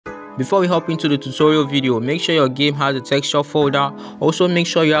Before we hop into the tutorial video, make sure your game has a texture folder. Also make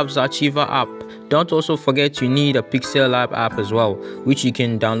sure you have Zarchive app. Don't also forget you need a Pixellab app as well, which you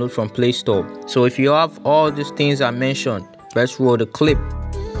can download from Play Store. So if you have all these things I mentioned, let's roll the clip.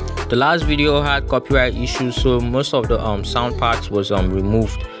 The last video had copyright issues, so most of the sound parts was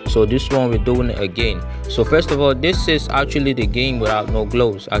removed. So this one we're doing it again. So first of all, this is actually the game without no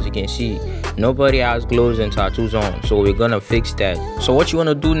glows. As you can see, nobody has glows and tattoos on, so we're gonna fix that. So what you want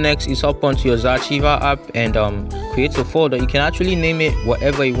to do next is hop onto your Zarchive app and create a folder. You can actually name it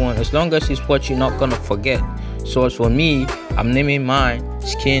whatever you want, as long as it's what you're not gonna forget. So as for me, I'm naming mine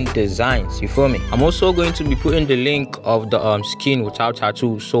skin designs. You feel me? I'm also going to be putting the link of the skin without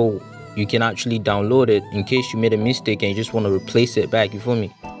tattoo, so you can actually download it in case you made a mistake and you just want to replace it back. You feel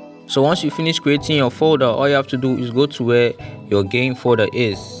me? So once you finish creating your folder, all you have to do is go to where your game folder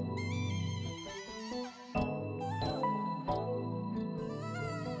is.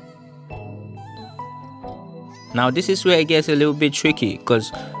 Now this is where it gets a little bit tricky,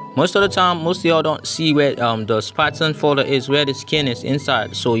 because most of the time, most of y'all don't see where the Spartan folder is, where the skin is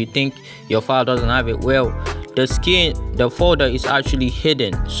inside. So you think your file doesn't have it. Well, the folder is actually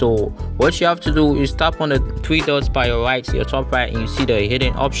hidden. So what you have to do is tap on the 3 dots by your right, your top right, and you see the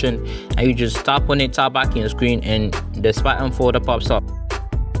hidden option, and you just tap on it, tap back in your screen, and the Spartan folder pops up.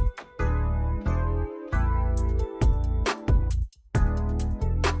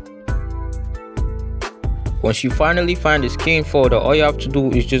 Once you finally find the skin folder, all you have to do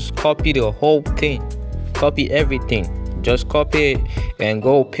is just copy the whole thing, copy everything, just copy it and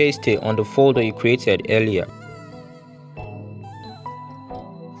go paste it on the folder you created earlier.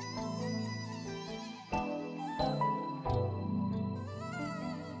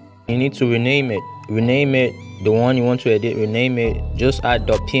 You need to rename it, the one you want to edit, rename it, just add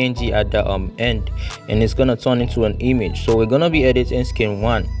the .png at the end, and it's gonna turn into an image. So we're gonna be editing skin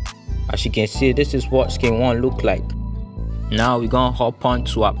 1. As you can see, this is what skin 1 look like. Now we're gonna hop on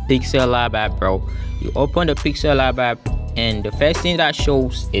to our Pixellab app, bro. You open the Pixellab app and the first thing that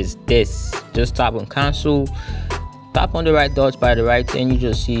shows is this. Just tap on cancel, tap on the right dots by the right, and you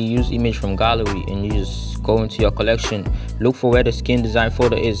just see use image from gallery, and you just go into your collection, look for where the skin design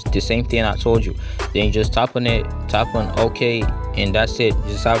folder is, the same thing I told you. Then you just tap on it, tap on OK, and that's it.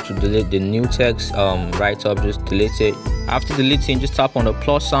 You just have to delete the new text right up, just delete it. After deleting, just tap on the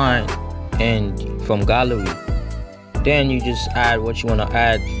plus sign and from gallery, then you just add what you want to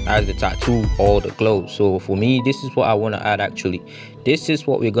add as the tattoo or the glow. So for me, this is what I want to add. Actually, this is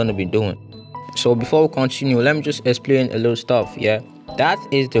what we're going to be doing. So before we continue, let me just explain a little stuff. Yeah, that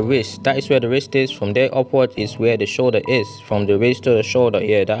is the wrist. That is where the wrist is. From there upward is where the shoulder is. From the wrist to the shoulder,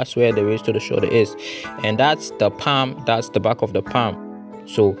 yeah, that's where the wrist to the shoulder is. And that's the palm, that's the back of the palm.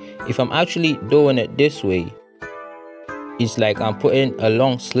 So if I'm actually doing it this way, it's like I'm putting a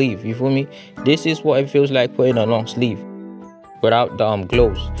long sleeve. You feel me? This is what it feels like, putting a long sleeve without the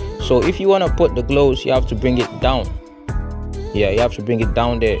glows. So if you want to put the glows, you have to bring it down. Yeah, you have to bring it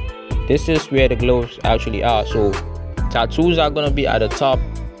down there. This is where the glows actually are. So tattoos are gonna be at the top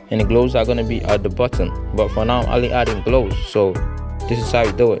and the glows are gonna be at the bottom, but for now I'm only adding glows. So this is how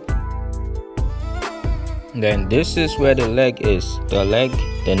you do it. Then this is where the leg is, the leg,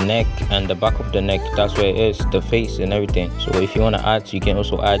 the neck, and the back of the neck. That's where it is, the face and everything. So if you want to add, you can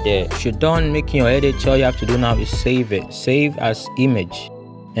also add there. If you're done making your edit, all you have to do now is save it. Save as image,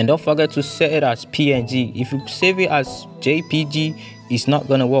 and don't forget to set it as PNG. If you save it as JPG, it's not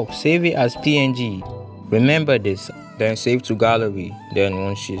gonna work. Save it as PNG. Remember this. Then save to gallery. Then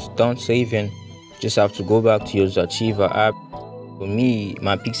once she's done saving, just have to go back to your Zarchive app. For me,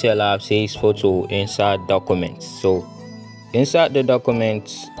 my Pixellab says photo inside documents. So inside the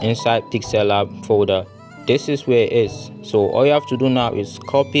documents, inside Pixellab folder, this is where it is. So all you have to do now is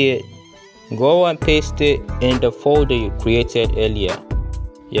copy it, go and paste it in the folder you created earlier.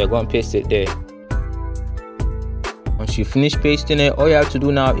 Yeah, go and paste it there. Once you finish pasting it, all you have to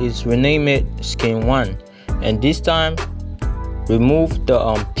do now is rename it skin 1, and this time remove the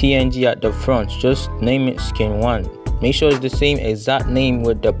PNG at the front. Just name it skin 1. Make sure it's the same exact name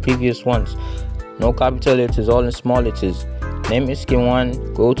with the previous ones. No capital letters, all in small letters. Name it skin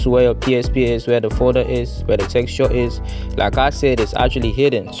 1. Go to where your PSP is, where the folder is, where the texture is. Like I said, it's actually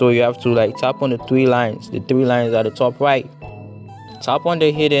hidden. So you have to like tap on the 3 lines. The 3 lines at the top right. Tap on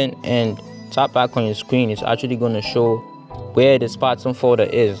the hidden and tap back on your screen. It's actually going to show where the Spartan folder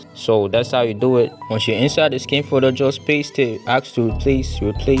is. So that's how you do it. Once you're inside the skin folder, just paste it, ask to replace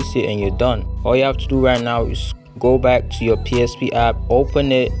it, and you're done. All you have to do right now is go back to your PSP app,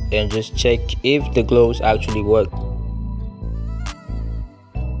 open it, and just check if the glows actually work.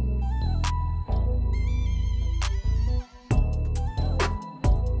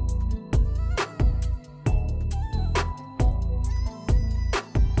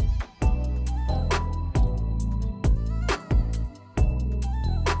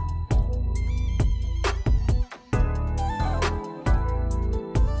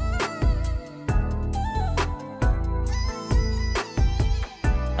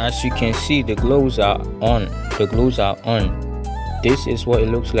 As you can see, the glows are on. This is what it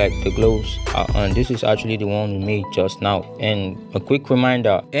looks like. The glows are on. This is actually the one we made just now. And a quick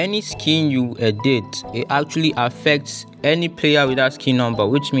reminder, any skin you edit, it actually affects any player with that skin number,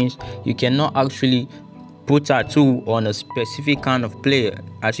 which means you cannot actually put tattoo on a specific kind of player.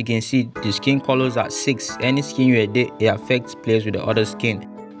 As you can see, the skin colors are 6. Any skin you edit, it affects players with the other skin.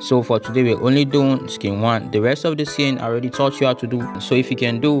 So for today, we're only doing skin 1. The rest of the skin I already taught you how to do. So if you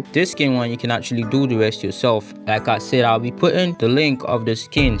can do this skin 1, you can actually do the rest yourself. Like I said, I'll be putting the link of the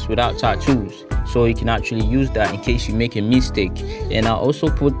skins without tattoos, so you can actually use that in case you make a mistake. And I'll also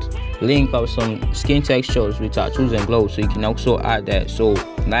put link of some skin textures with tattoos and glows, so you can also add that. So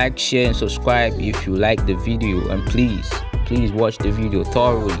like, share and subscribe if you like the video, and please watch the video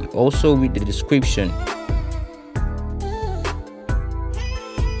thoroughly. Also with the description,